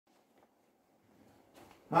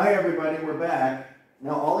Hi everybody, we're back.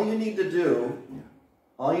 Now all you need to do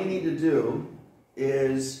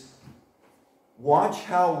is watch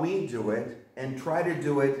how we do it and try to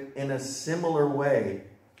do it in a similar way.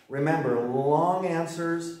 Remember, long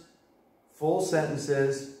answers, full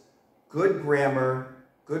sentences, good grammar,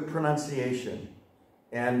 good pronunciation.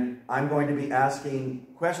 And I'm going to be asking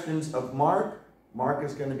questions of Mark. Mark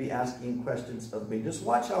is going to be asking questions of me. Just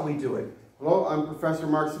watch how we do it. Hello, I'm Professor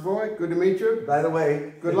Mark Savoy. Good to meet you. By the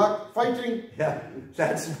way, good luck fighting. Yeah,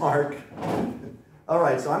 that's Mark. All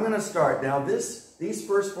right, so I'm going to start. Now, these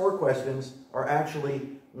first 4 questions are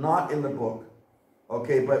actually not in the book,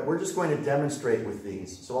 okay? But we're just going to demonstrate with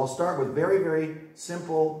these. So I'll start with very, very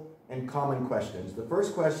simple and common questions. The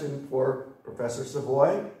first question for Professor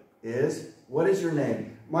Savoy is, what is your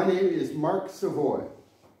name? My name is Mark Savoy.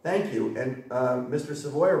 Thank you. And Mr.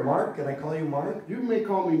 Savoy or Mark, can I call you Mark? You may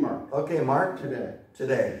call me Mark. Okay, Mark. Today.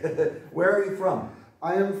 Where are you from?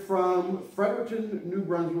 I am from Fredericton, New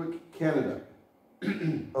Brunswick, Canada.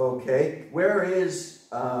 Okay. Where is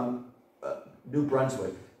New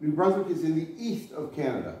Brunswick? New Brunswick is in the east of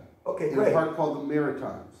Canada. Okay, in great. a part called the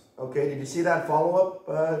Maritimes. Okay, did you see that follow-up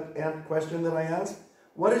question that I asked?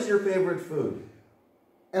 What is your favorite food?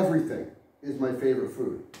 Everything is my favorite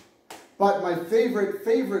food. But my favorite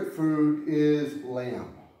food is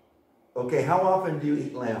lamb. Okay, how often do you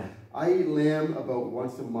eat lamb? I eat lamb about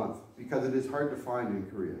once a month because it is hard to find in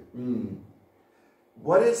Korea.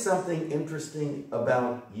 What is something interesting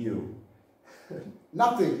about you?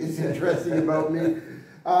 Nothing is interesting about me.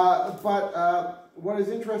 What is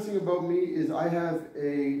interesting about me is I have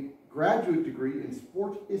a graduate degree in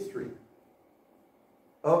sport history.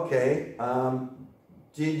 Okay. How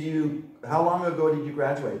long ago did you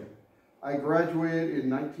graduate? I graduated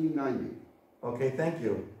in 1990. Okay, thank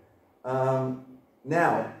you.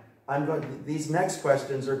 Now, these next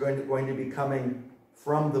questions are going to be coming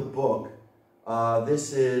from the book.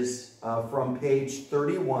 This is from page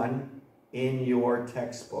 31 in your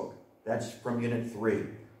textbook. That's from Unit 3.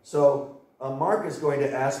 So, Mark is going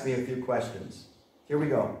to ask me a few questions. Here we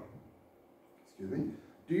go. Excuse me.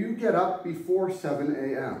 Do you get up before 7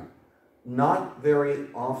 a.m.? Not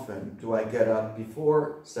very often do I get up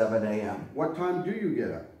before 7 a.m. What time do you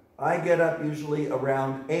get up? I get up usually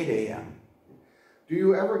around 8 a.m. Do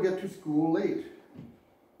you ever get to school late?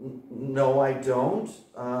 No, I don't,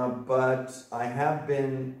 but I have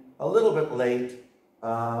been a little bit late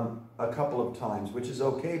a couple of times, which is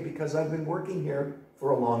okay because I've been working here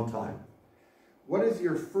for a long time. What is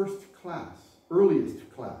your first class,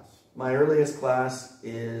 earliest class? My earliest class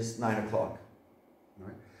is 9 o'clock.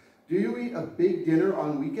 Right. Do you eat a big dinner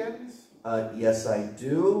on weekends? Yes, I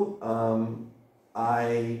do.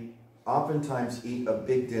 I oftentimes eat a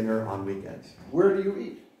big dinner on weekends. Where do you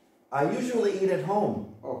eat? I usually eat at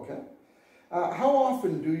home. Okay. How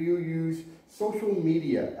often do you use social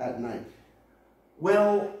media at night?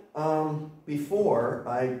 Well, before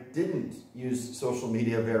I didn't use social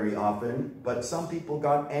media very often, but some people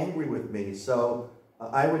got angry with me. So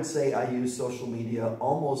I would say I use social media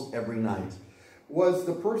almost every night. Was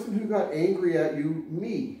the person who got angry at you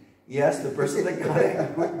me? Yes, the person that got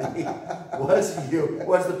angry with me was you.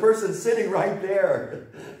 Was the person sitting right there.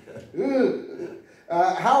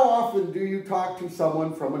 How often do you talk to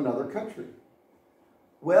someone from another country?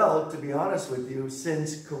 Well, to be honest with you,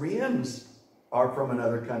 since Koreans are from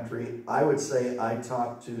another country, I would say I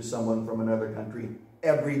talk to someone from another country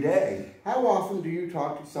every day. How often do you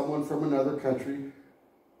talk to someone from another country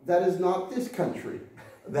that is not this country?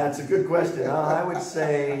 That's a good question. I would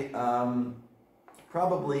say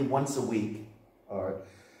probably once a week. All right.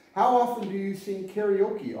 How often do you sing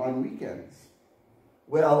karaoke on weekends?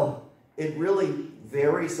 Well, it really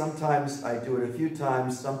varies. Sometimes I do it a few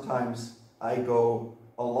times. Sometimes I go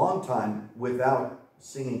a long time without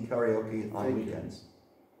singing karaoke on weekends.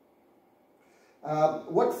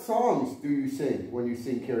 What songs do you sing when you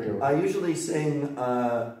sing karaoke? I usually sing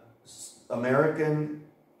American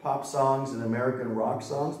pop songs and American rock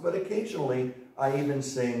songs, but occasionally I even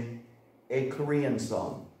sing a Korean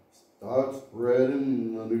song. Start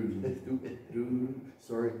spreading the news.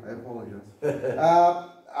 Sorry, I apologize.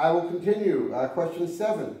 I will continue. Question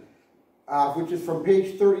 7, which is from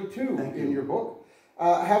page 32 in your book.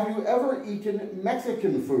 Have you ever eaten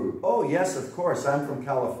Mexican food? Oh, yes, of course. I'm from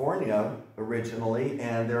California originally,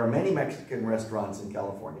 and there are many Mexican restaurants in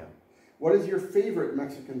California. What is your favorite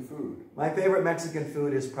Mexican food? My favorite Mexican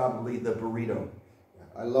food is probably the burrito.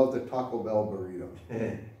 I love the Taco Bell burrito.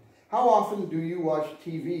 How often do you watch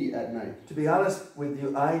TV at night? To be honest with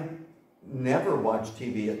you, I never watch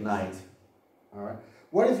TV at night. All right.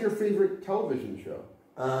 What is your favorite television show?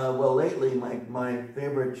 Well, lately, my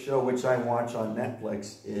favorite show, which I watch on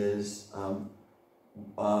Netflix, is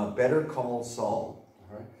Better Call Saul.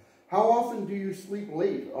 All right. How often do you sleep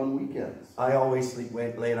late on weekends? I always sleep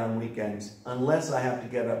late on weekends, unless I have to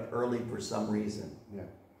get up early for some reason. Yeah.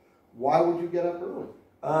 Why would you get up early?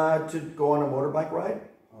 To go on a motorbike ride.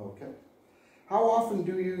 Okay. How often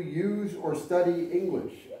do you use or study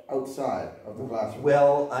English outside of the classroom?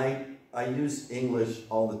 Well, I use English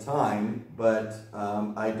all the time, but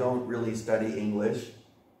I don't really study English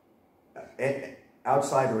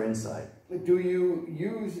outside or inside. Do you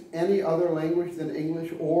use any other language than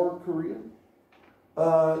English or Korean?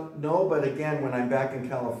 No, but again, when I'm back in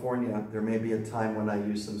California, there may be a time when I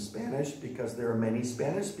use some Spanish because there are many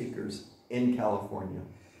Spanish speakers in California.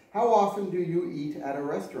 How often do you eat at a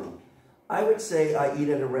restaurant? I would say I eat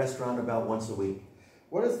at a restaurant about once a week.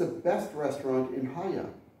 What is the best restaurant in Haiyan?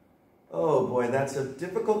 Oh boy, that's a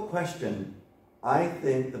difficult question. I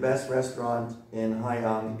think the best restaurant in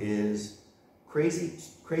Haiyan is Crazy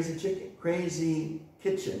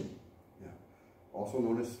Kitchen. Yeah. Also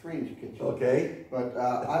known as Strange Kitchen. Okay. But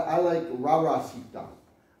I like Rara Sitang.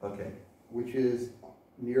 Okay. Which is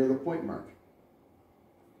near the Point Mark.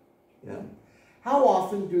 Yeah. How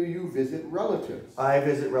often do you visit relatives? I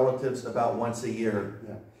visit relatives about once a year.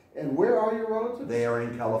 Yeah. And where are your relatives? They are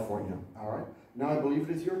in California. All right. Now I believe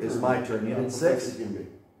it is your turn. It's my turn. Unit 6.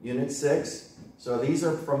 Unit 6. So these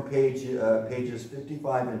are from pages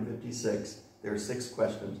 55 and 56. There are 6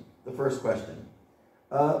 questions. The first question.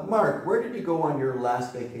 Mark, where did you go on your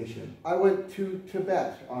last vacation? I went to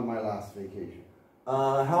Tibet on my last vacation.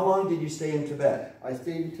 How long did you stay in Tibet? I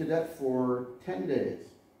stayed in Tibet for 10 days.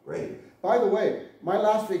 Great. By the way, my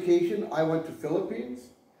last vacation, I went to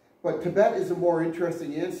Philippines, but Tibet is a more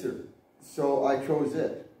interesting answer, so I chose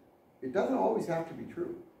it. It doesn't always have to be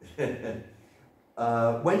true.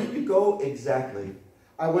 When did you go exactly?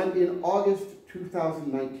 I went in August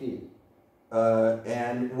 2019.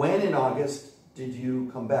 And when in August did you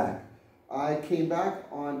come back? I came back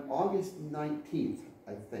on August 19th,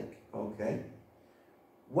 I think. Okay.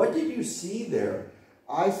 What did you see there?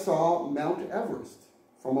 I saw Mount Everest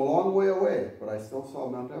from a long way away, but I still saw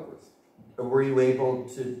Mount Everest. Were you able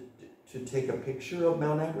to take a picture of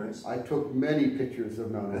Mount Everest? I took many pictures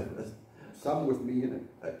of Mount Everest, some with me in it.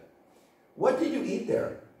 What did you eat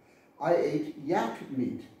there? I ate yak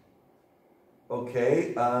meat.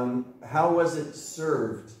 Okay. How was it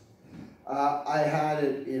served? I had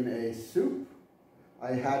it in a soup,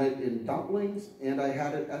 I had it in dumplings, and I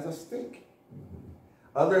had it as a steak.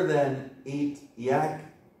 Other than eat yak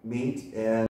meat and